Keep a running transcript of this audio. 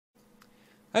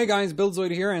Hey guys,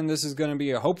 Buildzoid here, and this is going to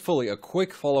be hopefully a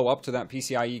quick follow-up to that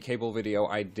PCIe cable video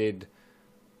I did.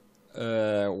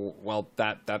 That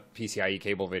PCIe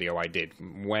cable video I did.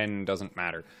 When doesn't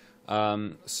matter.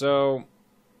 So,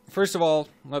 first of all,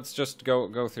 let's just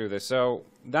go through this. So,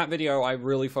 that video I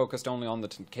really focused only on the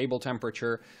cable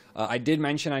temperature. I did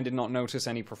mention I did not notice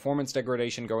any performance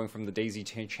degradation going from the daisy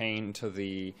chain to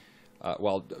the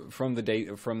from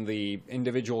the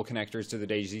individual connectors to the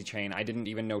daisy chain. I didn't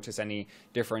even notice any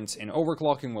difference in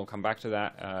overclocking. We'll come back to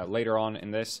that later on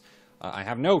in this. I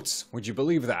have notes. Would you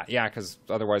believe that? Yeah, because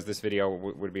otherwise this video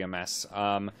would be a mess.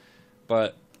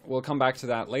 But we'll come back to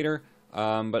that later.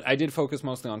 But I did focus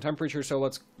mostly on temperature, so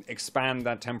let's expand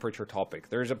that temperature topic.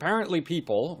 There's apparently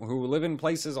people who live in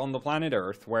places on the planet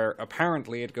Earth where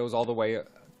apparently it goes all the way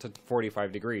to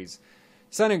 45 degrees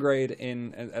centigrade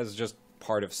as just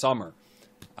part of summer.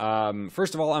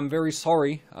 First of all, I'm very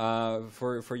sorry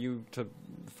for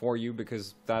you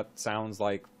because that sounds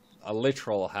like a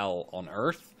literal hell on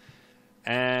Earth.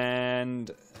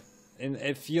 And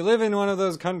if you live in one of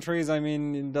those countries, I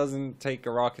mean, it doesn't take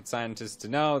a rocket scientist to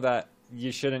know that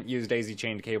you shouldn't use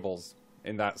daisy-chained cables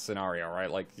in that scenario, right?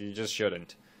 Like, you just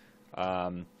shouldn't.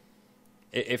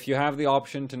 If you have the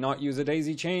option to not use a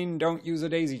daisy chain, don't use a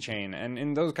daisy chain. And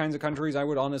in those kinds of countries, I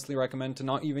would honestly recommend to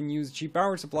not even use cheap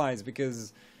power supplies,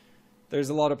 because there's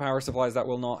a lot of power supplies that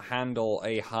will not handle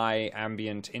a high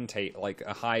ambient intake, like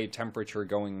a high temperature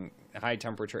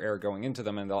air going into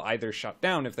them, and they'll either shut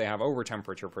down if they have over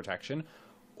temperature protection,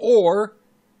 or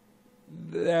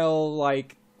they'll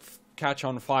like catch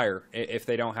on fire if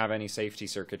they don't have any safety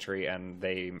circuitry and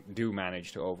they do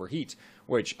manage to overheat,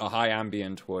 which a high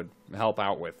ambient would help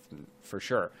out with for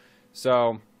sure.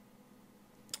 So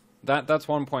that's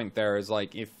one point there, is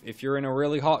like if you're in a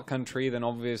really hot country, then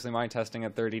obviously my testing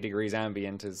at 30 degrees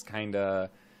ambient is kind of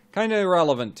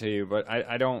irrelevant to you, but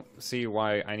I don't see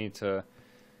why I need to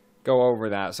go over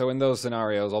that. So in those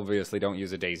scenarios, obviously don't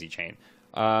use a daisy chain.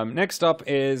 Next up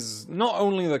is not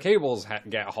only the cables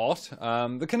get hot,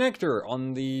 the connector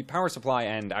on the power supply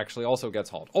end actually also gets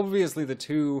hot. Obviously the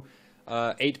two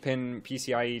 8-pin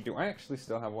PCIe... Do I actually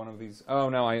still have one of these? Oh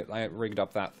no, I rigged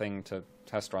up that thing to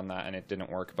test run that and it didn't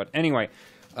work. But anyway,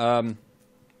 so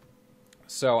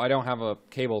I don't have a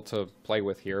cable to play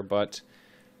with here, but...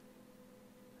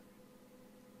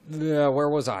 where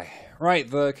was I? Right,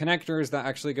 the connectors that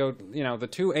actually go, you know, the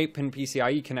two 8-pin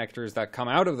PCIe connectors that come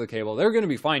out of the cable, they're going to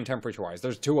be fine temperature-wise.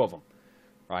 There's two of them,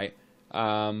 right?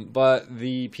 But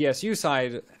the PSU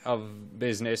side of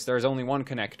business, there's only one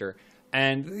connector,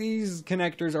 and these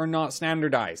connectors are not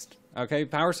standardized, okay?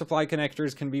 Power supply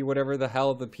connectors can be whatever the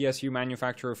hell the PSU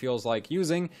manufacturer feels like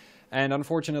using, and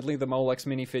unfortunately the Molex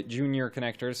MiniFit Junior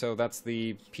connector, so that's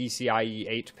the PCIe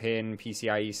 8-pin,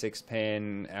 PCIe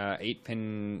 6-pin,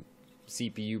 8-pin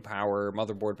CPU power,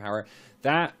 motherboard power,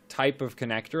 that type of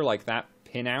connector, like that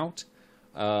pin out,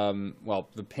 well,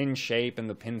 the pin shape and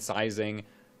the pin sizing,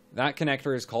 that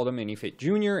connector is called a MiniFit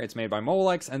Junior. It's made by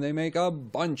Molex, and they make a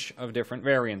bunch of different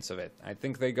variants of it. I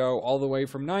think they go all the way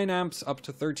from 9 amps up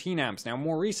to 13 amps. Now,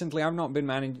 more recently, I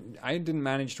didn't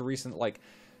manage to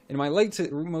in my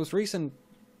most recent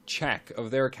check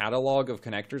of their catalog of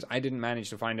connectors, I didn't manage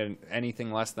to find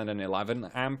anything less than an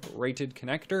 11 amp rated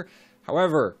connector.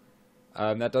 However,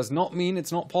 that does not mean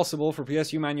it's not possible for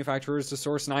PSU manufacturers to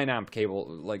source 9 amp cable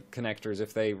connectors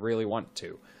if they really want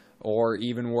to, or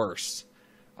even worse,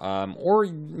 or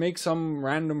make some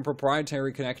random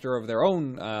proprietary connector of their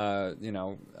own,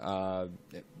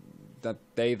 that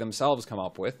they themselves come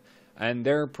up with. And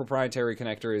their proprietary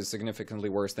connector is significantly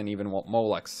worse than even what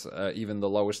Molex, even the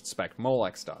lowest spec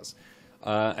Molex does.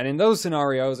 And in those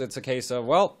scenarios, it's a case of,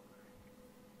 well,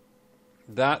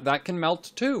 that can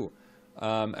melt too.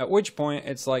 At which point,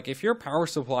 it's like, if your power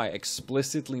supply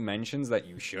explicitly mentions that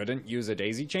you shouldn't use a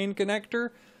daisy chain connector,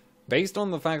 based on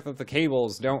the fact that the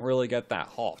cables don't really get that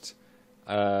hot,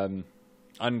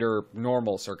 under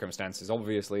normal circumstances.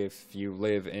 Obviously, if you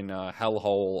live in a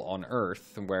hellhole on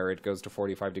Earth where it goes to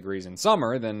 45 degrees in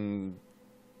summer, then,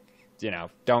 you know,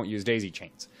 don't use daisy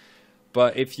chains.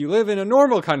 But if you live in a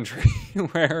normal country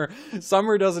where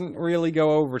summer doesn't really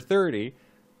go over 30,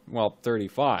 well,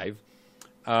 35,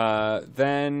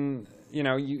 then, you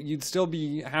know, you'd still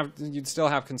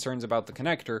have concerns about the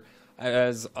connector,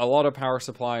 as a lot of power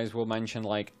supplies will mention,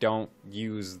 like, don't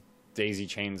use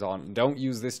don't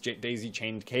use this daisy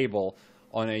chained cable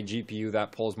on a GPU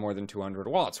that pulls more than 200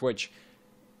 watts, which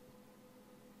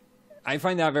I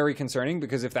find that very concerning,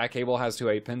 because if that cable has two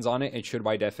 8-pins on it, it should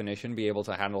by definition be able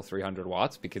to handle 300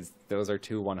 watts, because those are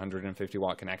two 150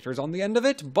 watt connectors on the end of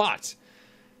it. But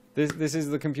this is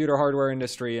the computer hardware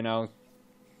industry, you know.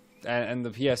 and the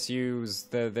PSUs,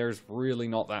 there's really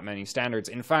not that many standards.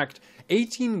 In fact,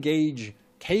 18 gauge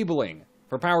cabling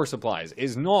for power supplies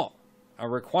is not a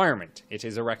requirement. It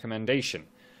is a recommendation,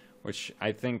 which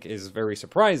I think is very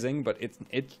surprising, but it's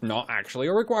not actually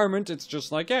a requirement. It's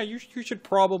just like, yeah, you should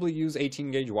probably use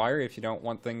 18 gauge wire if you don't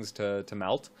want things to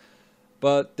melt.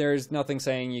 But there's nothing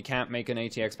saying you can't make an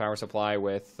ATX power supply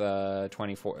with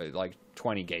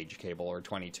 20 gauge cable or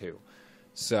 22.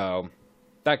 So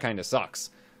that kind of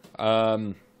sucks.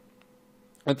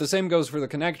 But the same goes for the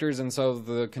connectors, and so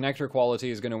the connector quality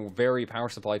is going to vary power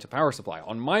supply to power supply.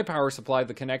 On my power supply,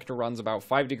 the connector runs about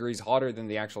 5 degrees hotter than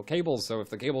the actual cables, so if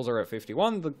the cables are at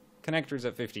 51, the connector's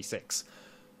at 56.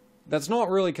 That's not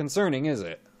really concerning, is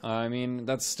it? I mean,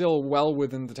 that's still well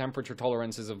within the temperature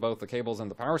tolerances of both the cables and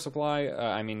the power supply.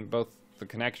 I mean, both the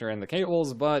connector and the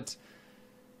cables, but,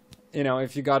 you know,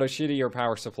 if you got a shittier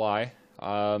power supply,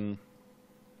 then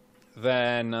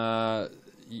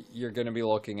you're going to be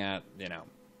looking at, you know,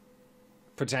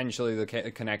 potentially the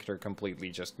connector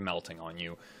completely just melting on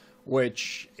you,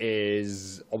 which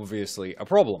is obviously a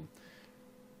problem.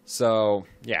 So,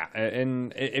 yeah,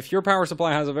 and if your power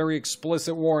supply has a very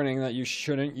explicit warning that you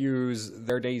shouldn't use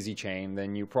their daisy chain,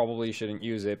 then you probably shouldn't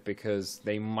use it, because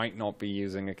they might not be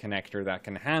using a connector that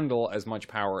can handle as much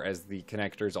power as the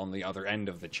connectors on the other end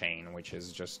of the chain, which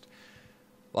is just,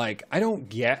 like, I don't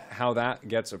get how that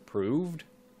gets approved,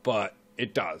 but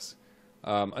it does.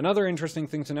 Another interesting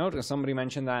thing to note is somebody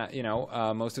mentioned that, you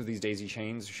know, most of these daisy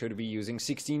chains should be using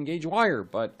 16 gauge wire,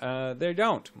 but they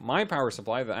don't. My power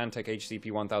supply, the Antec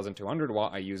HCP 1200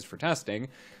 watt I used for testing,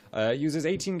 uses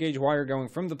 18 gauge wire going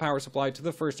from the power supply to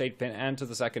the first 8 pin and to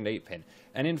the second 8 pin.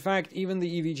 And in fact, even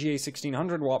the EVGA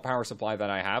 1600 watt power supply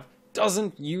that I have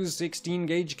doesn't use 16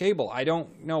 gauge cable. I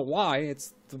don't know why.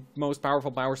 It's the most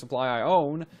powerful power supply I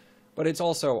own, but it's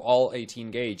also all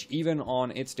 18 gauge, even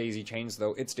on its daisy chains,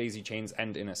 though its daisy chains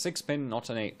end in a 6 pin, not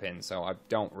an 8 pin, so I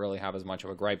don't really have as much of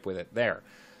a gripe with it there.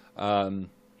 But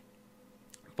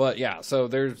yeah, so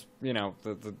there's, you know,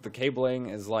 the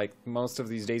cabling is like, most of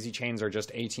these daisy chains are just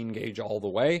 18 gauge all the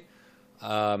way,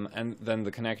 and then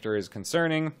the connector is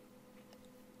concerning.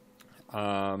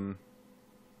 What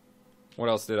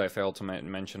else did I fail to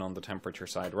mention on the temperature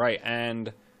side? Right,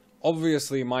 and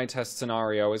obviously, my test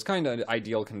scenario is kind of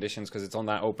ideal conditions because it's on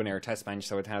that open-air test bench,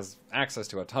 so it has access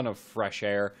to a ton of fresh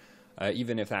air,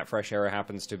 even if that fresh air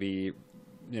happens to be,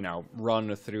 you know,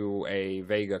 run through a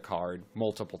Vega card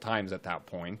multiple times at that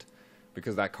point,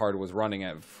 because that card was running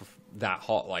at that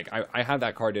hot. Like, I had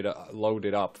that card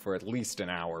loaded up for at least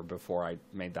an hour before I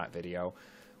made that video,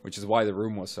 which is why the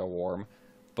room was so warm.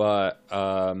 But,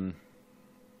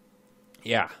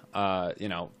 yeah, you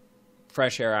know,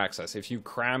 fresh air access. If you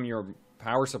cram your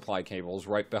power supply cables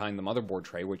right behind the motherboard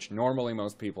tray, which normally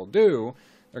most people do,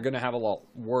 they're going to have a lot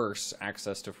worse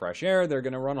access to fresh air. They're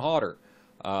going to run hotter.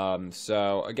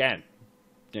 So again,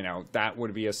 you know, that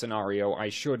would be a scenario I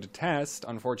should test.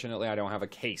 Unfortunately, I don't have a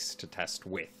case to test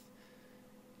with.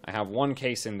 I have one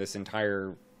case in this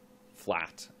entire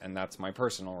flat, and that's my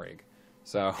personal rig.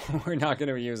 So we're not going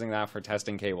to be using that for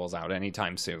testing cables out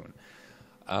anytime soon.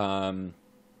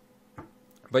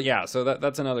 But yeah, so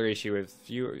that's another issue.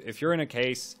 If you're in a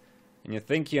case and you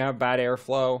think you have bad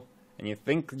airflow and you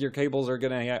think your cables are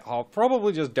gonna get hot,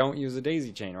 probably just don't use a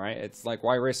daisy chain, right? It's like,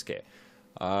 why risk it?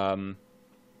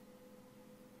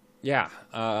 Yeah,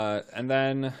 and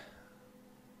then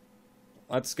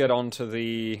let's get on to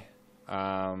the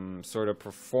sort of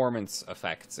performance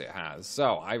effects it has.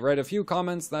 So I read a few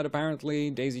comments that apparently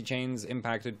daisy chains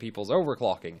impacted people's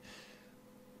overclocking.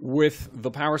 With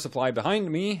the power supply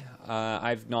behind me,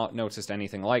 I've not noticed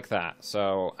anything like that.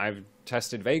 So I've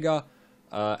tested Vega,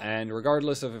 and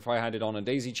regardless of if I had it on a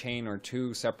daisy chain or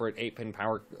two separate 8-pin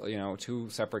power, you know, two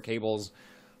separate cables,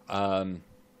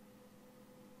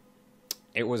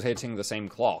 it was hitting the same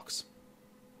clocks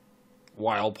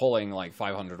while pulling like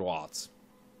 500 watts.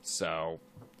 So,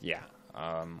 yeah.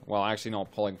 Well, actually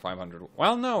not pulling 500.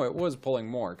 Well, no, it was pulling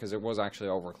more because it was actually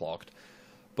overclocked.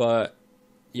 But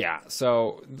yeah,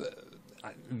 so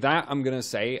that, I'm going to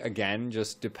say, again,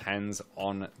 just depends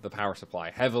on the power supply.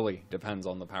 Heavily depends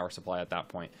on the power supply at that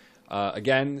point.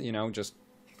 Again, you know, just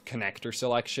connector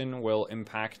selection will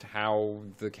impact how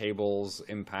the cables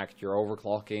impact your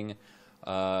overclocking.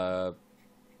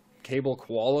 Cable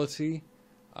quality.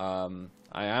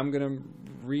 I am going to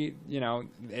you know,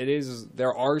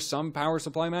 there are some power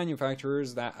supply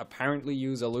manufacturers that apparently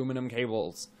use aluminum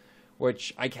cables,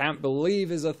 which I can't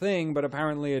believe is a thing, but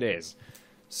apparently it is.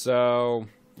 So,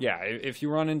 yeah, if you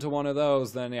run into one of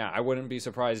those, then yeah, I wouldn't be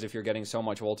surprised if you're getting so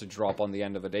much voltage drop on the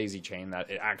end of a daisy chain that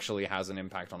it actually has an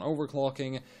impact on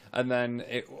overclocking. And then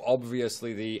it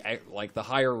obviously the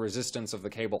higher resistance of the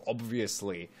cable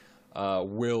obviously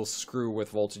will screw with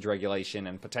voltage regulation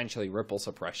and potentially ripple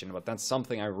suppression, but that's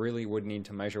something I really would need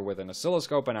to measure with an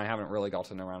oscilloscope, and I haven't really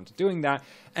gotten around to doing that.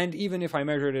 And even if I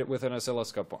measured it with an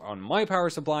oscilloscope on my power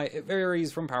supply, it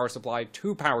varies from power supply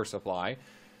to power supply.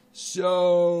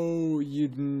 So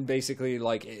you'd basically,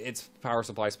 like, it's power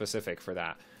supply specific for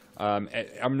that.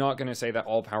 I'm not going to say that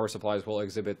all power supplies will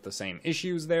exhibit the same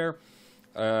issues there.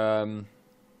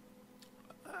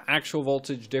 Actual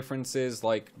voltage differences,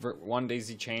 like one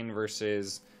daisy chain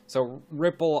versus... So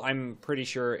ripple, I'm pretty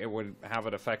sure it would have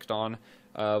an effect on.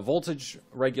 Voltage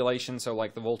regulation, so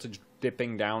like the voltage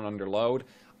dipping down under load.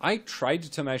 I tried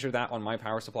to measure that on my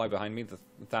power supply behind me, the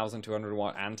 1200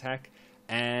 watt Antec,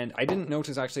 and I didn't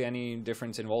notice actually any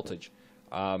difference in voltage,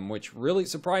 which really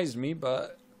surprised me,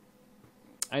 but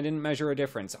I didn't measure a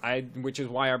difference. Which is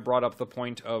why I brought up the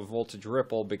point of voltage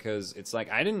ripple, because it's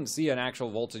like I didn't see an actual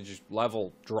voltage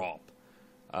level drop.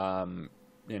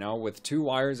 You know, with two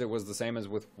wires, it was the same as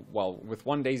with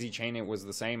one daisy chain, it was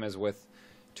the same as with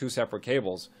two separate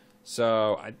cables.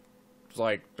 So I was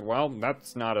like, well,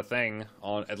 that's not a thing,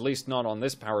 at least not on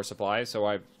this power supply. So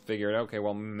I figured, okay,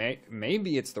 well,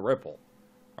 maybe it's the ripple,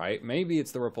 right? Maybe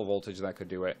it's the ripple voltage that could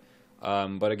do it.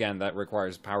 But again, that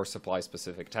requires power supply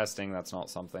specific testing. That's not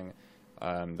something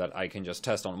that I can just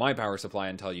test on my power supply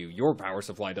and tell you your power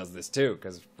supply does this too,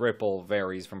 because ripple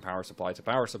varies from power supply to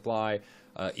power supply.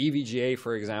 EVGA,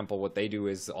 for example, what they do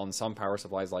is on some power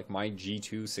supplies like my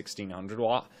G2 1600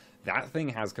 watt, that thing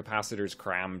has capacitors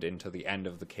crammed into the end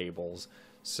of the cables.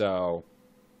 So,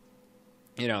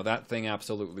 you know, that thing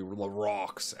absolutely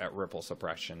rocks at ripple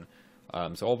suppression.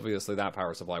 So obviously that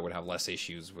power supply would have less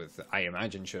issues with, I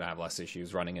imagine should have less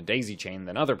issues running a daisy chain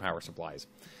than other power supplies.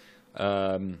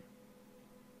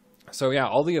 So yeah,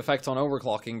 all the effects on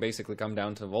overclocking basically come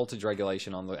down to voltage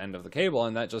regulation on the end of the cable,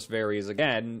 and that just varies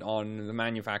again on the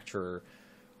manufacturer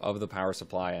of the power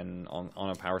supply and on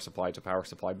a power supply to power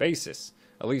supply basis.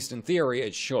 At least in theory,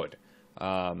 it should.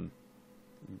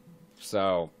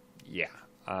 So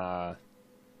yeah.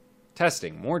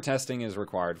 Testing. More testing is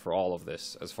required for all of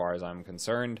this, as far as I'm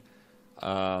concerned.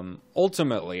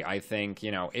 Ultimately, I think,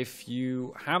 you know, if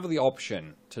you have the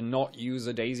option to not use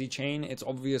a daisy chain, it's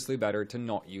obviously better to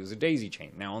not use a daisy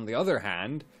chain. Now, on the other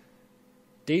hand,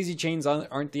 daisy chains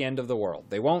aren't the end of the world.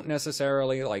 They won't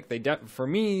necessarily, like, for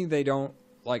me, they don't,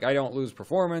 like, I don't lose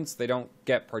performance. They don't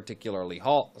get particularly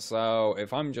hot. So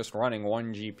if I'm just running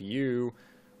one GPU,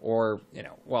 or, you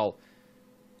know, well,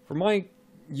 for my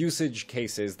usage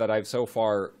cases that I've so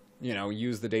far, you know,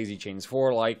 used the daisy chains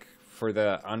for, like for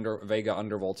the Vega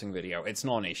undervolting video, it's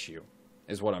non-issue,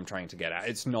 is what I'm trying to get at.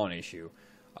 It's non-issue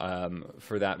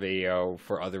for that video,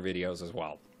 for other videos as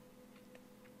well.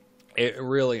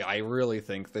 I really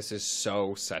think this is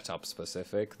so setup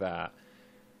specific that,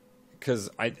 because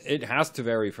it has to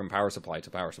vary from power supply to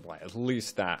power supply. At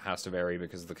least that has to vary,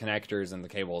 because the connectors and the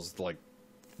cables, like,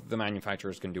 the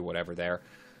manufacturers can do whatever there.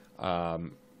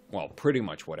 Well, pretty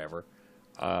much whatever.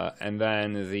 And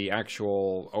then the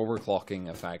actual overclocking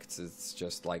effects, it's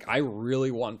just like, I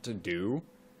really want to do...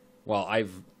 Well,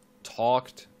 I've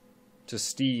talked to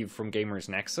Steve from Gamers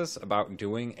Nexus about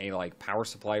doing a, like, power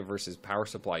supply versus power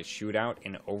supply shootout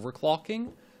in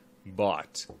overclocking,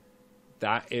 but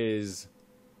that is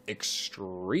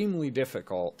extremely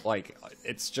difficult. Like,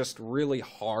 it's just really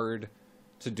hard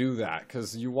to do that,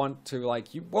 because you want to,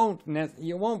 like, you won't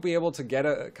be able to get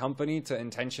a company to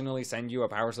intentionally send you a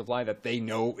power supply that they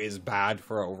know is bad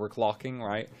for overclocking,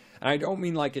 right? And I don't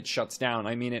mean like it shuts down,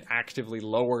 I mean it actively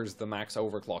lowers the max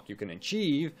overclock you can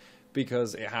achieve,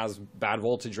 because it has bad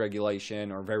voltage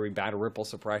regulation or very bad ripple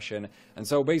suppression. And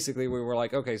so basically we were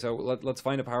like, okay, so let's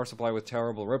find a power supply with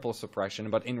terrible ripple suppression.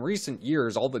 But in recent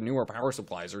years, all the newer power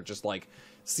supplies are just like,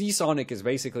 Seasonic is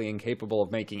basically incapable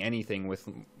of making anything with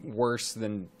worse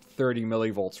than 30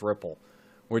 millivolts ripple,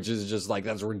 which is just like,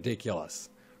 that's ridiculous,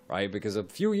 right? Because a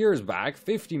few years back,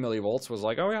 50 millivolts was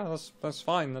like, oh yeah, that's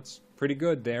fine, that's pretty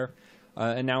good there.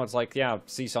 And now it's like, yeah,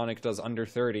 Seasonic does under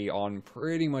 30 on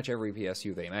pretty much every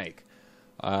PSU they make.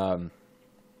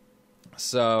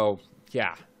 So,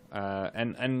 yeah.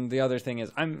 And the other thing is,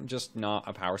 I'm just not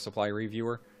a power supply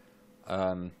reviewer.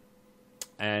 And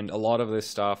a lot of this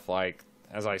stuff, like,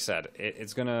 as I said,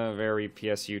 it's going to vary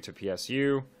PSU to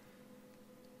PSU.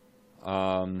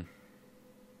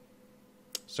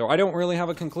 So I don't really have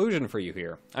a conclusion for you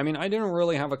here. I mean, I didn't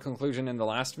really have a conclusion in the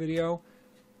last video,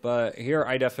 but here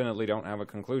I definitely don't have a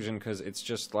conclusion, because it's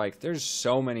just like, there's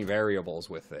so many variables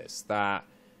with this that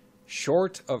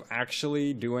short of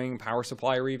actually doing power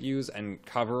supply reviews and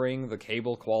covering the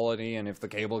cable quality and if the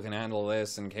cable can handle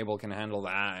this and cable can handle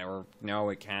that, or no,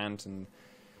 it can't, and,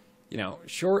 you know,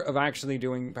 short of actually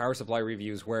doing power supply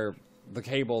reviews where the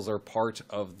cables are part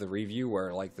of the review,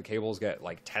 where, like, the cables get,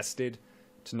 like, tested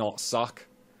to not suck,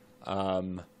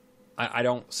 I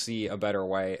don't see a better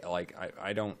way. Like,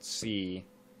 I don't see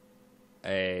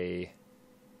a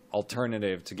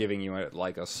alternative to giving you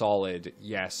a solid,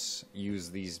 yes, use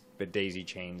these daisy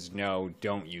chains, no,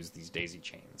 don't use these daisy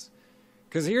chains.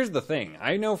 Because here's the thing,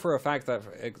 I know for a fact that,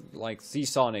 like,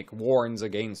 Seasonic warns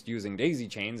against using daisy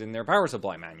chains in their power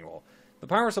supply manual. The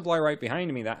power supply right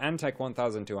behind me, that Antec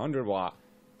 1200 watt,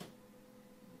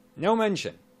 no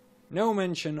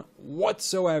mention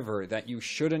whatsoever that you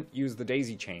shouldn't use the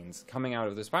daisy chains coming out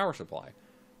of this power supply,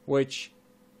 which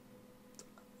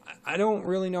I don't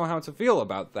really know how to feel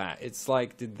about that. It's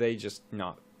like, did they just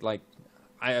not, like,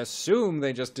 I assume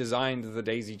they just designed the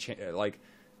daisy chain, like,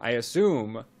 I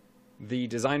assume the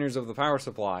designers of the power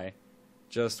supply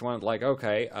just went like,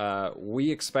 okay,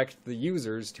 we expect the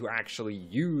users to actually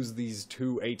use these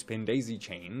two 8-pin daisy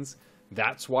chains.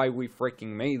 That's why we freaking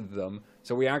made them.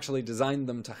 So we actually designed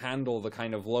them to handle the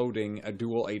kind of loading a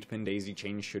dual 8-pin daisy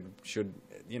chain should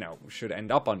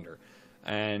end up under.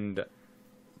 And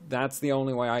that's the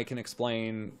only way I can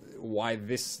explain why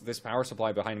this power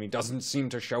supply behind me doesn't seem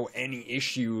to show any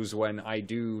issues when I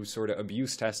do sort of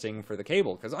abuse testing for the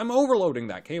cable. Because I'm overloading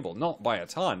that cable, not by a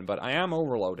ton, but I am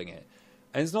overloading it.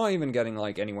 And it's not even getting,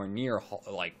 like, anywhere near,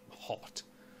 hot.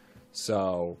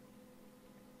 So,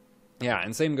 yeah,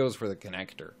 and same goes for the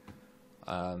connector.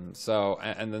 And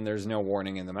then there's no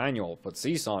warning in the manual. But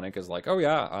Seasonic is like, oh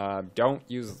yeah, don't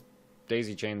use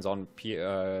daisy chains on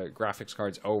graphics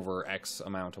cards over X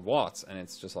amount of watts. And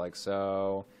it's just like,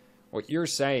 so what you're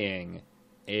saying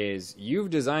is you've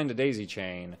designed a daisy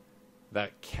chain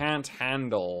that can't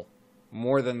handle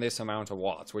more than this amount of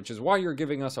watts, which is why you're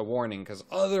giving us a warning, because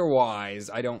otherwise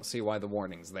I don't see why the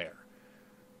warning's there,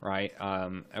 right?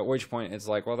 At which point it's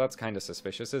like, well, that's kind of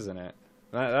suspicious, isn't it?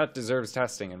 That deserves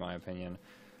testing, in my opinion.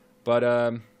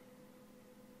 But,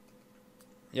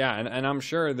 yeah, and I'm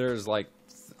sure there's, like,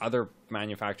 other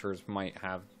manufacturers might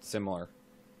have similar,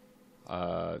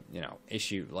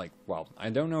 issue, like, well, I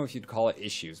don't know if you'd call it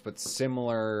issues, but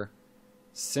similarly,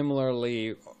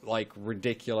 like,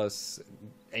 ridiculous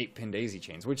 8-pin daisy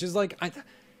chains, which is like,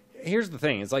 here's the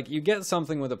thing, it's like, you get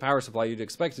something with a power supply, you'd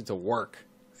expect it to work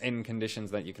in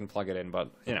conditions that you can plug it in, but,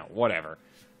 whatever.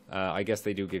 I guess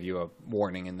they do give you a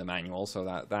warning in the manual,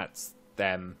 so that's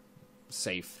them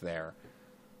safe there.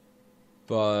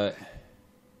 But,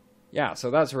 yeah, so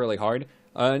that's really hard.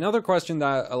 Another question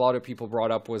that a lot of people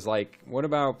brought up was, like, what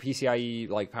about PCIe,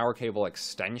 like, power cable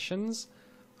extensions?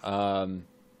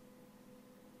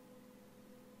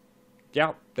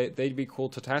 Yeah, they'd be cool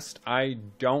to test. I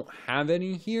don't have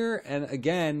any here, and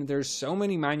again, there's so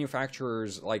many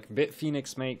manufacturers, like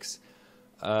Bitphoenix makes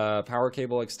power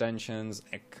cable extensions,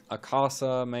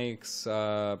 Akasa makes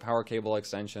power cable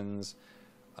extensions,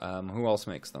 who else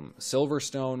makes them?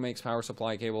 Silverstone makes power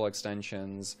supply cable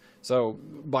extensions. So,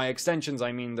 by extensions,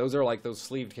 I mean, those are like those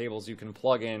sleeved cables you can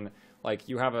plug in, like,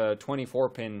 you have a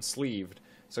 24-pin sleeved,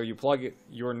 so you plug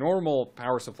your normal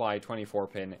power supply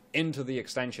 24-pin into the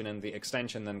extension, and the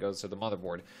extension then goes to the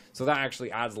motherboard. So that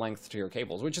actually adds length to your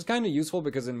cables, which is kind of useful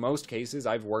because in most cases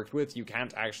I've worked with, you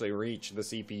can't actually reach the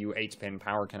CPU 8-pin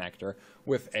power connector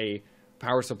with a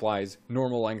power supply's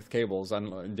normal length cables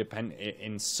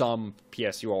in some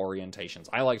PSU orientations.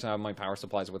 I like to have my power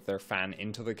supplies with their fan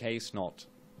into the case, not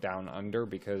down under,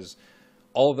 because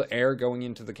all the air going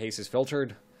into the case is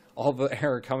filtered. All the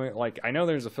air coming, like, I know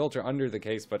there's a filter under the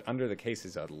case, but under the case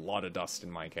is a lot of dust in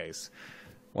my case.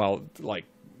 Well, like,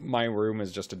 my room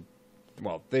is just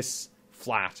this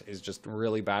flat is just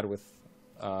really bad with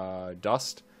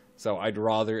dust, so I'd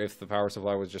rather if the power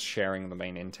supply was just sharing the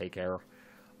main intake air.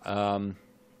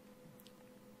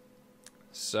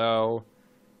 So,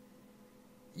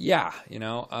 yeah,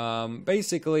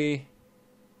 basically,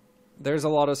 there's a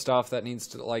lot of stuff that needs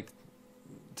to, like,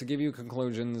 to give you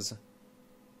conclusions.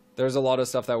 There's a lot of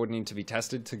stuff that would need to be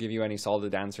tested to give you any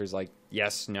solid answers like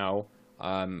yes, no.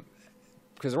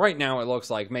 Because right now it looks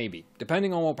like maybe.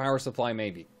 Depending on what power supply,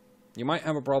 maybe. You might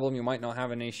have a problem, you might not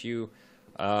have an issue.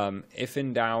 If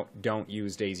in doubt, don't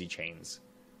use daisy chains.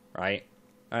 Right?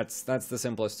 That's the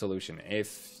simplest solution.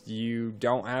 If you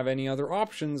don't have any other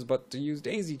options but to use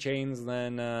daisy chains,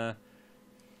 then,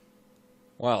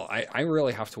 well, I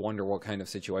really have to wonder what kind of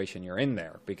situation you're in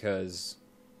there, because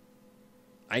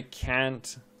I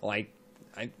can't, like,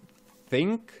 I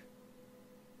think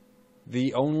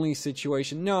the only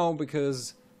situation, no,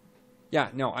 because yeah,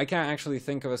 no, I can't actually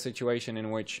think of a situation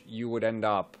in which you would end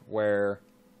up where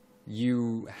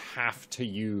you have to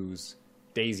use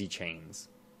daisy chains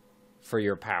for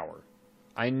your power.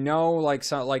 I know, like,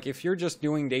 so, like, if you're just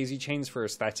doing daisy chains for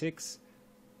aesthetics,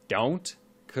 don't,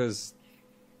 because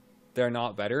they're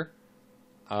not better.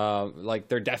 Like,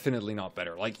 they're definitely not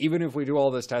better. Like, even if we do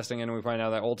all this testing and we find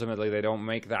out that ultimately they don't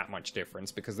make that much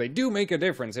difference, because they do make a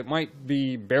difference. It might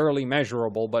be barely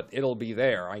measurable, but it'll be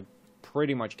there. I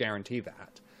pretty much guarantee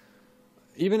that.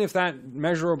 Even if that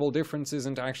measurable difference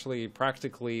isn't actually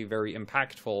practically very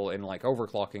impactful in, like,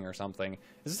 overclocking or something,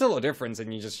 it's still a difference,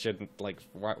 and you just shouldn't, like,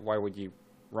 why would you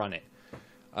run it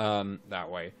that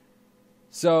way?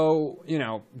 So, you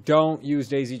know, don't use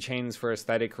daisy chains for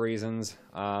aesthetic reasons.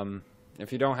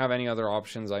 If you don't have any other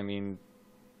options, I mean,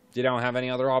 you don't have any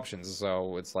other options,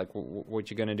 so it's like,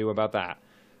 what you gonna do about that?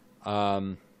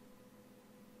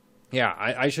 Yeah,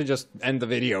 I should just end the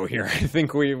video here. I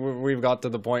think we've got to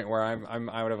the point where I'm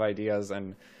out of ideas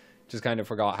and just kind of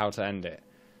forgot how to end it.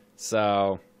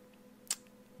 So,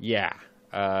 yeah.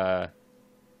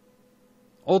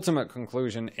 Ultimate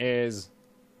conclusion is,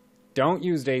 don't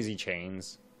use daisy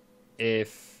chains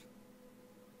if,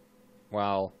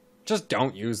 well, just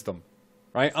don't use them,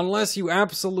 right? Unless you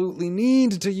absolutely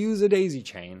need to use a daisy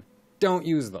chain, don't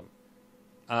use them.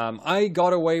 I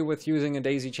got away with using a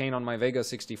daisy chain on my Vega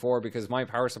 64 because my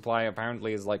power supply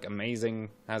apparently is, like, amazing,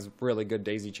 has really good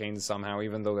daisy chains somehow,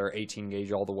 even though they're 18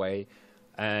 gauge all the way,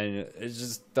 and it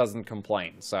just doesn't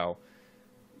complain, so,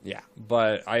 yeah.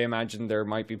 But I imagine there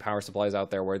might be power supplies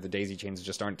out there where the daisy chains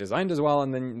just aren't designed as well,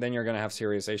 and then you're gonna have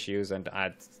serious issues, and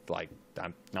that's, like,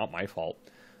 that's not my fault.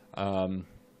 But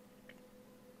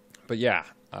yeah,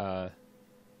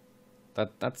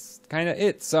 that's kind of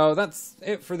it. So that's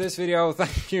it for this video.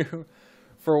 Thank you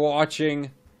for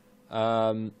watching.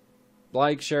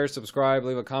 Like, share, subscribe,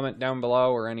 leave a comment down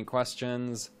below or any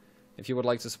questions. If you would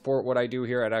like to support what I do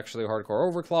here at Actually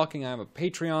Hardcore Overclocking, I have a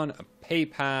Patreon, a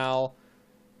PayPal,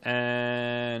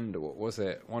 and what was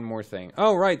it? One more thing.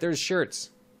 Oh, right, there's shirts.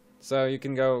 So you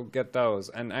can go get those.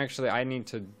 And actually, I need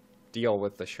to deal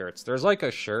with the shirts. There's, like,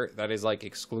 a shirt that is, like,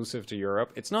 exclusive to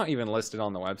Europe. It's not even listed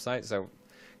on the website, so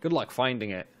good luck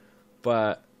finding it.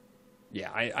 But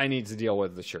yeah, I need to deal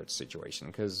with the shirt situation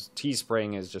because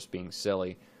Teespring is just being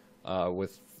silly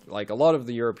with, like, a lot of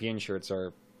the European shirts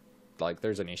are, like,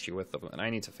 there's an issue with them, and I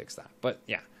need to fix that. But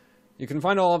yeah, you can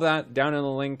find all of that down in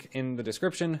the link in the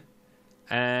description,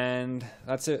 and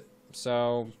that's it.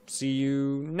 So see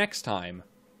you next time.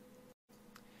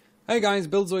 Hey guys,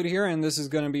 Buildzoid here, and this is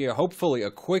going to be hopefully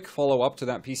a quick follow-up to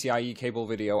that PCIe cable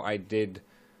video I did.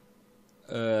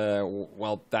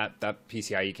 Well, that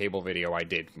PCIe cable video I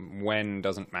did. When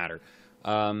doesn't matter.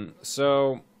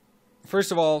 So,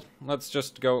 first of all, let's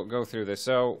just go through this.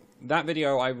 So, that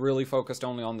video, I really focused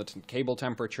only on the cable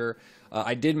temperature.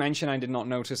 I did mention I did not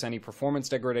notice any performance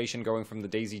degradation going from the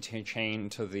daisy chain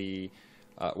to the,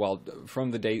 well,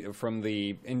 from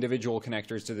the individual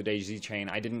connectors to the daisy chain.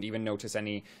 I didn't even notice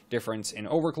any difference in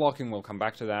overclocking. We'll come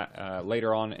back to that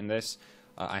later on in this.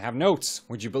 I have notes.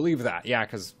 Would you believe that? Yeah,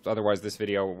 because otherwise this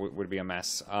video would be a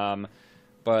mess.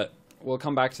 But we'll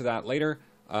come back to that later.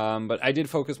 But I did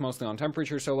focus mostly on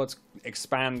temperature, so let's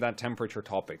expand that temperature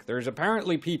topic. There's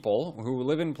apparently people who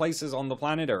live in places on the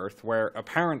planet Earth where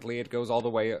apparently it goes all the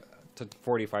way to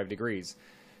 45 degrees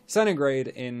centigrade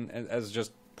as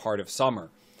just part of summer.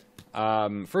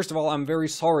 First of all, I'm very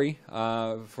sorry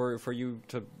for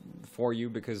you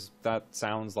because that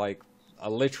sounds like a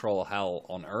literal hell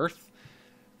on Earth.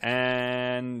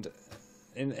 And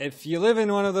if you live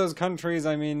in one of those countries,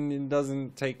 I mean, it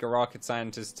doesn't take a rocket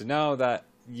scientist to know that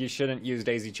you shouldn't use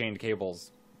daisy-chained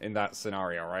cables in that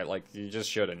scenario, right? Like, you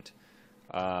just shouldn't.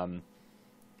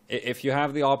 If you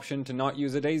have the option to not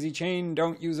use a daisy chain,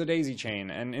 don't use a daisy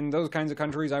chain. And in those kinds of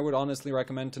countries, I would honestly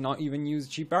recommend to not even use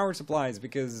cheap power supplies,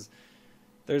 because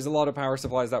there's a lot of power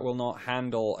supplies that will not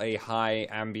handle a high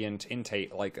ambient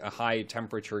intake, like a high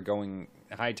temperature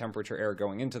air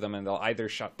going into them, and they'll either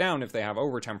shut down if they have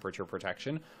over temperature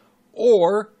protection,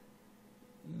 or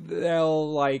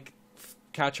they'll, like,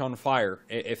 catch on fire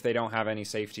if they don't have any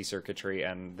safety circuitry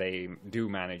and they do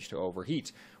manage to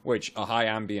overheat, which a high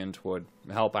ambient would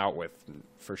help out with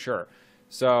for sure.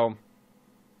 So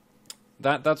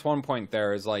that's one point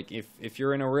there, is like, if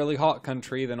you're in a really hot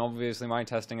country, then obviously my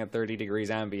testing at 30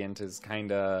 degrees ambient is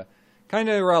kind of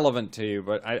irrelevant to you,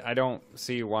 but I don't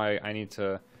see why I need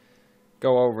to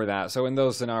go over that. So in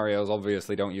those scenarios,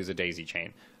 obviously don't use a daisy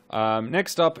chain.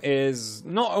 Next up is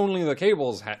not only the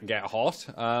cables get hot,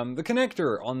 the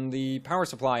connector on the power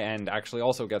supply end actually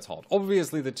also gets hot.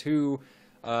 Obviously the two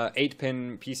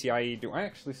 8-pin PCIe. Do I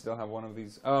actually still have one of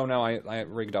these? Oh, no, I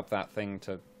rigged up that thing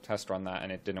to test run that,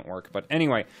 and it didn't work. But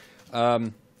anyway,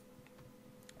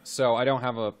 so I don't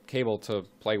have a cable to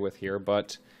play with here,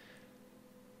 but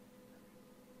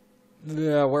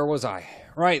where was I?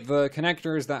 Right, the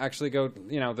connectors that actually go,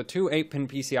 the two 8-pin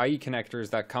PCIe connectors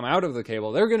that come out of the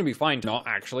cable, they're going to be fine. Not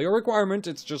actually a requirement.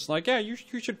 It's just like, yeah, you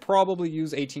should probably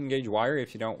use 18-gauge wire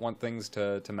if you don't want things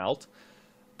to melt.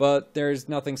 But there's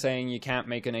nothing saying you can't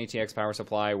make an ATX power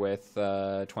supply with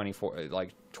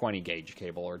 20-gauge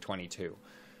cable or 22.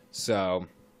 So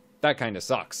that kind of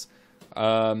sucks.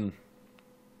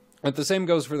 But the same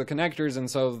goes for the connectors, and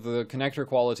so the connector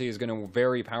quality is going to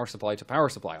vary power supply to power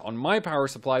supply. On my power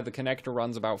supply, the connector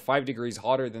runs about 5 degrees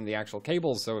hotter than the actual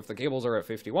cables, so if the cables are at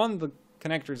 51, the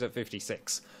connector's at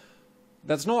 56.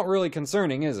 That's not really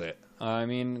concerning, is it? I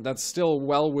mean, that's still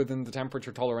well within the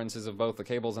temperature tolerances of both the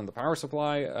cables and the power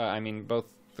supply. Both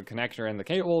the connector and the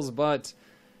cables, but,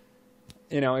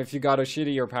 if you got a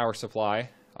shittier power supply,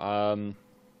 then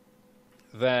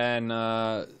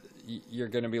you're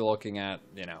going to be looking at,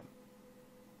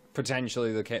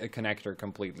 potentially the connector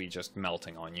completely just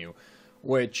melting on you,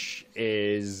 which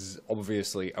is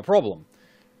obviously a problem.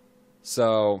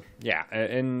 So, yeah,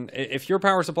 and if your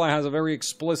power supply has a very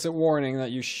explicit warning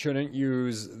that you shouldn't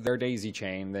use their daisy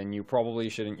chain, then you probably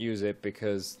shouldn't use it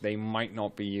because they might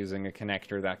not be using a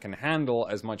connector that can handle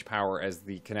as much power as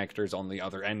the connectors on the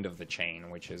other end of the chain,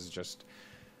 which is just,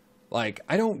 like,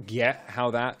 I don't get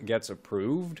how that gets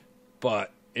approved,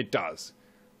 but it does.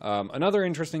 Another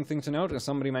interesting thing to note is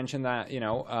somebody mentioned that,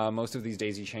 most of these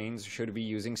daisy chains should be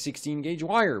using 16-gauge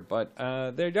wire, but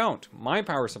they don't. My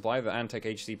power supply, the Antec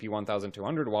HCP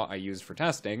 1200 watt I used for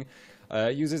testing,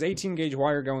 uses 18-gauge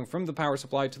wire going from the power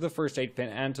supply to the first 8-pin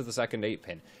and to the second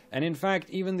 8-pin. And in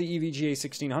fact, even the EVGA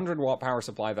 1600 watt power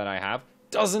supply that I have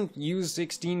doesn't use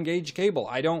 16-gauge cable.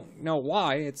 I don't know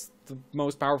why. It's the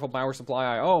most powerful power supply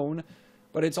I own.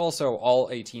 But it's also all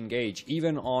 18-gauge,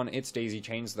 even on its daisy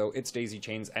chains, though its daisy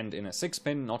chains end in a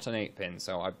 6-pin, not an 8-pin,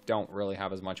 so I don't really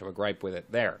have as much of a gripe with it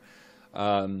there.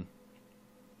 But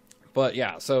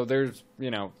yeah, so there's,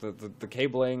 the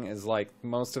cabling is like,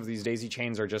 most of these daisy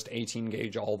chains are just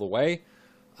 18-gauge all the way,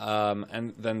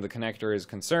 and then the connector is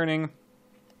concerning.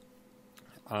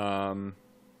 What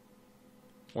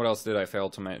else did I fail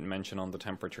to mention on the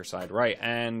temperature side? Right,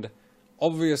 and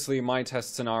obviously, my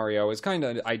test scenario is kind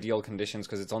of ideal conditions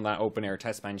because it's on that open-air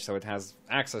test bench, so it has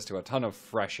access to a ton of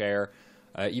fresh air,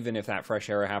 even if that fresh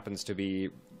air happens to be,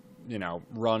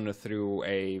 run through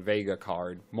a Vega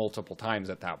card multiple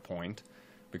times at that point,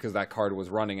 because that card was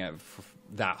running at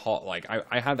that hot. Like,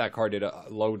 I had that card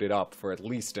loaded up for at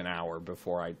least an hour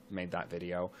before I made that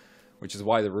video, which is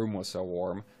why the room was so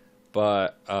warm.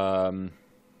 But,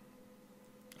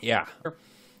 yeah.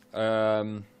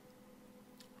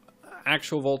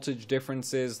 Actual voltage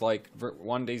differences, like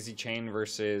one daisy chain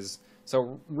versus,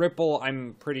 so ripple,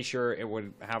 I'm pretty sure it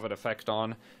would have an effect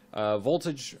on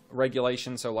voltage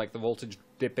regulation, so like the voltage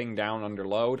dipping down under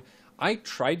load. I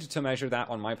tried to measure that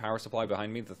on my power supply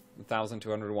behind me, the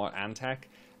 1200 watt Antec,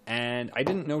 and I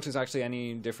didn't notice actually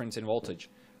any difference in voltage,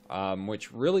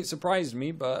 which really surprised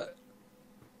me, but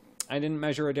I didn't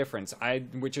measure a difference,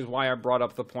 which is why I brought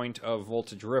up the point of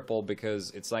voltage ripple,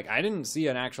 because it's like, I didn't see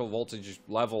an actual voltage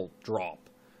level drop.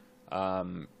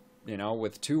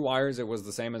 With two wires, it was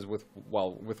the same as with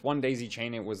one daisy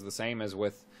chain, it was the same as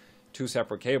with two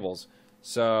separate cables.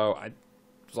 So I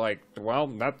was like, well,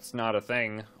 that's not a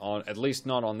thing, at least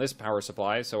not on this power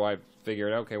supply, so I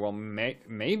figured, okay, well,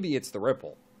 maybe it's the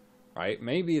ripple, right?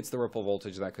 Maybe it's the ripple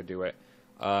voltage that could do it.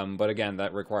 But again,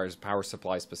 that requires power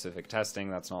supply specific testing.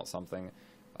 That's not something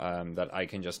that I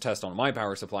can just test on my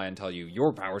power supply and tell you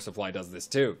your power supply does this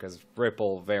too, because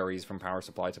ripple varies from power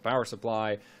supply to power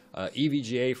supply.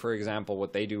 EVGA, for example,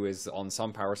 what they do is on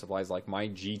some power supplies like my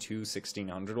G2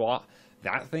 1600 watt,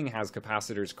 that thing has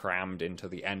capacitors crammed into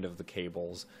the end of the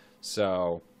cables.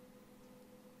 So,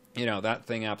 that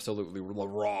thing absolutely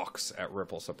rocks at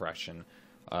ripple suppression.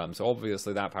 So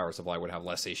obviously that power supply would have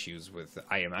less issues with,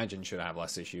 I imagine should have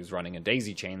less issues running a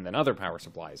daisy chain than other power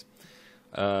supplies.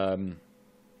 So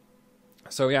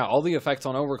yeah, all the effects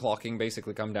on overclocking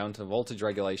basically come down to voltage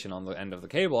regulation on the end of the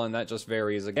cable, and that just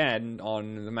varies again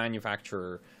on the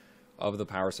manufacturer of the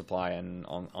power supply and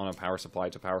on a power supply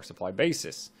to power supply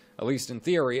basis. At least in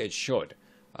theory, it should.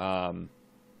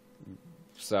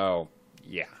 So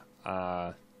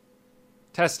yeah.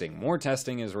 Testing. More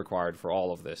testing is required for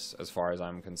all of this, as far as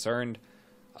I'm concerned.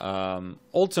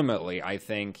 Ultimately, I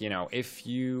think, if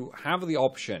you have the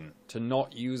option to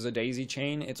not use a daisy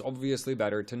chain, it's obviously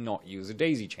better to not use a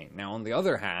daisy chain. Now, on the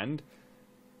other hand,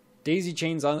 daisy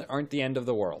chains aren't the end of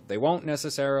the world. They won't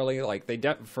necessarily, like,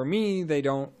 for me, they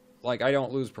don't, like, I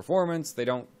don't lose performance. They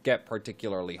don't get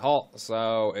particularly hot.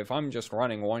 So if I'm just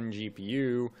running one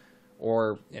GPU,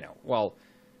 or, you know, well,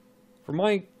 for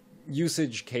my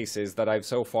usage cases that I've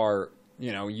so far,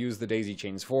 you know, used the daisy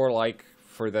chains for, like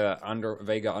for the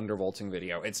Vega undervolting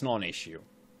video, it's not an issue,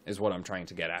 is what I'm trying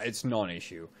to get at. It's not an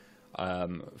issue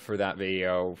for that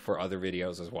video, for other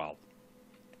videos as well.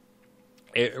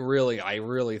 I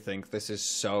really think this is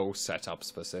so setup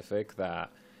specific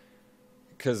that,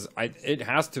 because it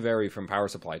has to vary from power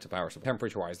supply to power supply.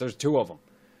 Temperature-wise, there's two of them,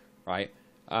 right?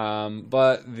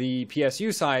 But the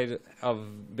PSU side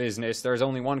of business, there's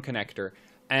only one connector,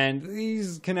 and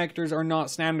these connectors are not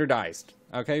standardized,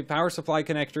 okay? Power supply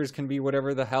connectors can be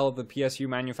whatever the hell the PSU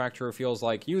manufacturer feels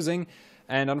like using,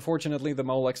 and unfortunately the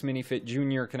Molex MiniFit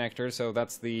Junior connector, so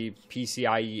that's the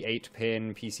PCIe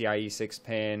 8-pin, PCIe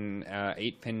 6-pin,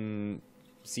 8-pin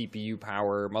CPU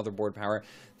power, motherboard power,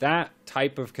 that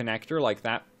type of connector, like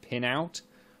that pin out,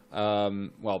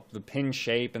 well, the pin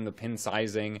shape and the pin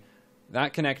sizing,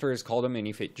 that connector is called a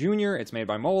MiniFit Junior. It's made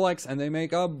by Molex, and they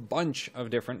make a bunch of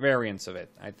different variants of it.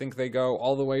 I think they go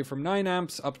all the way from 9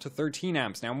 amps up to 13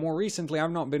 amps. Now, more recently, I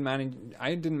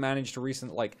didn't manage to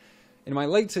like, in my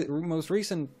most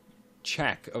recent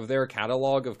check of their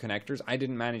catalog of connectors, I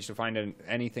didn't manage to find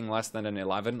anything less than an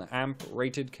 11 amp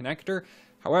rated connector.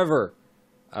 However,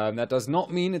 that does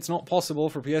not mean it's not possible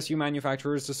for PSU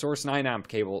manufacturers to source 9 amp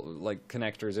cable, like,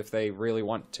 connectors if they really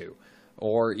want to,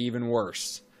 or even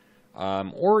worse.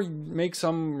 Or make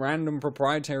some random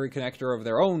proprietary connector of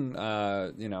their own,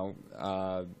 you know,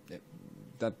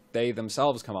 that they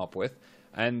themselves come up with,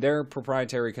 and their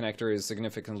proprietary connector is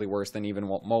significantly worse than even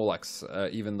what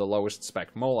Molex, even the lowest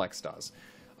spec Molex does.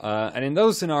 And in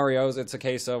those scenarios, it's a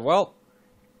case of, well,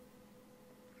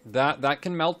 that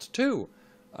can melt too.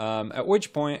 At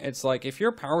which point, it's like, if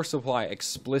your power supply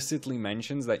explicitly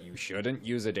mentions that you shouldn't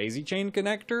use a daisy chain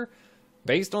connector,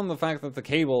 based on the fact that the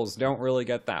cables don't really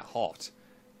get that hot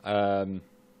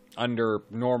under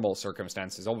normal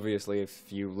circumstances. Obviously,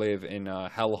 if you live in a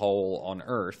hellhole on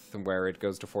Earth where it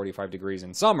goes to 45 degrees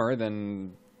in summer,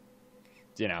 then,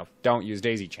 you know, don't use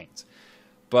daisy chains.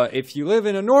 But if you live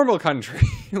in a normal country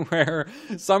where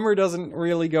summer doesn't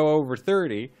really go over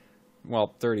 30,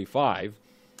 well, 35,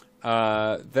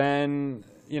 then,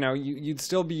 you know, you'd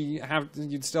still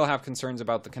have concerns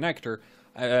about the connector,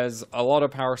 as a lot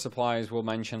of power supplies will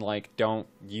mention, like, don't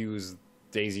use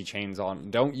daisy chains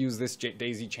don't use this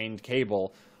daisy chained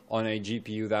cable on a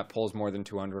GPU that pulls more than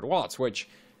 200 watts, which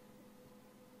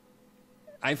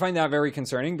I find that very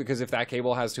concerning, because if that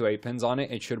cable has two 8-pins on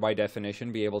it, it should by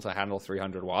definition be able to handle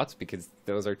 300 watts, because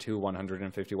those are two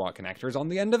 150 watt connectors on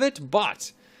the end of it.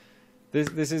 But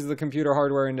this is the computer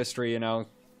hardware industry, you know,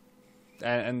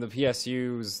 and the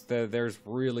PSUs, there's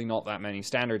really not that many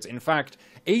standards. In fact,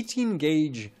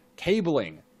 18-gauge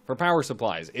cabling for power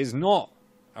supplies is not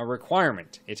a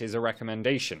requirement. It is a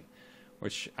recommendation,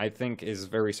 which I think is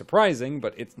very surprising,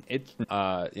 but it's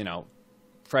you know,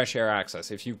 fresh air access.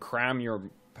 If you cram your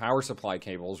power supply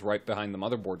cables right behind the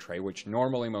motherboard tray, which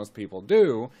normally most people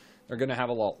do, they're going to have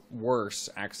a lot worse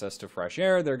access to fresh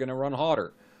air. They're going to run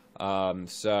hotter.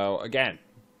 So, again,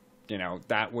 you know,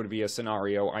 that would be a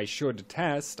scenario I should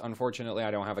test. Unfortunately,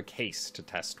 I don't have a case to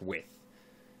test with.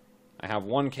 I have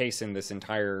one case in this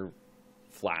entire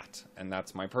flat, and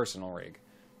that's my personal rig.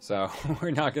 So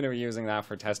we're not going to be using that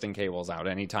for testing cables out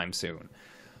anytime soon.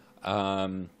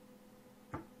 But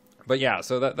yeah,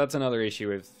 so that's another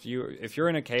issue. If you're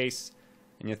in a case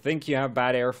and you think you have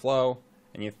bad airflow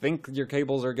and you think your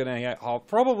cables are going to get off,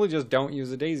 probably just don't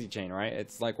use a daisy chain, right?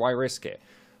 It's like, why risk it?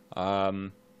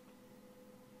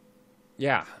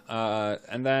 Yeah,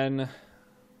 and then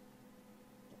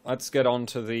let's get on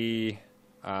to the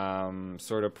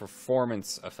sort of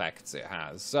performance effects it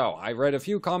has. So, I read a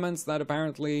few comments that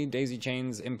apparently daisy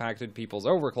chains impacted people's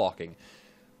overclocking.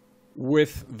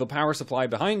 With the power supply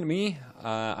behind me,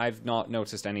 I've not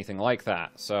noticed anything like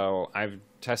that. So, I've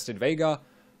tested Vega,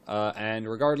 and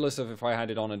regardless of if I had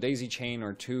it on a daisy chain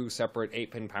or two separate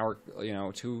 8-pin power, you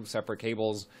know, two separate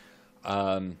cables,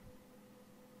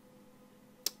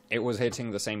 it was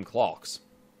hitting the same clocks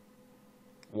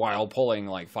while pulling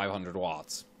like 500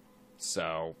 watts.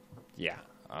 So, yeah.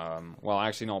 Well,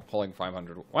 actually not pulling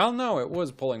 500. Well, no, it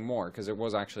was pulling more because it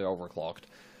was actually overclocked.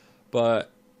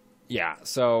 But, yeah,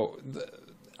 so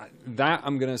that,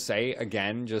 I'm going to say,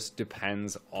 again, just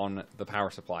depends on the power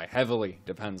supply. Heavily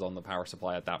depends on the power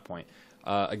supply at that point.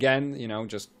 Again, you know,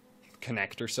 just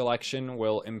connector selection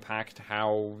will impact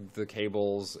how the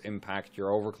cables impact your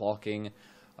overclocking.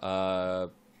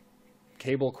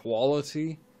 Cable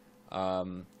quality,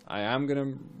 I am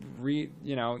gonna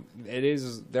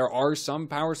there are some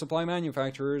power supply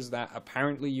manufacturers that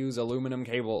apparently use aluminum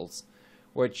cables,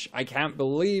 which I can't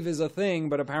believe is a thing,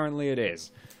 but apparently it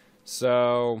is.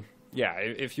 So yeah,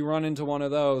 if you run into one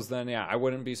of those, then yeah, I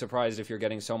wouldn't be surprised if you're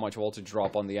getting so much voltage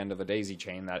drop on the end of a daisy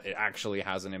chain that it actually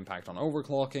has an impact on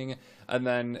overclocking. And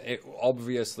then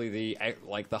obviously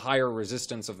the higher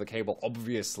resistance of the cable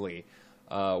obviously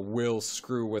will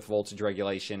screw with voltage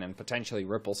regulation and potentially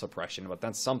ripple suppression, but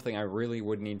that's something I really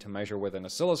would need to measure with an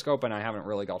oscilloscope, and I haven't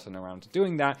really gotten around to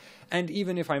doing that. And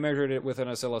even if I measured it with an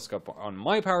oscilloscope on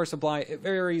my power supply, it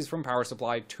varies from power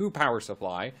supply to power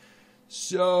supply.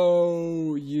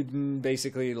 So you'd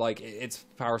basically, it's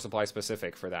power supply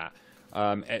specific for that.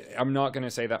 I'm not going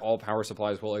to say that all power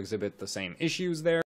supplies will exhibit the same issues there.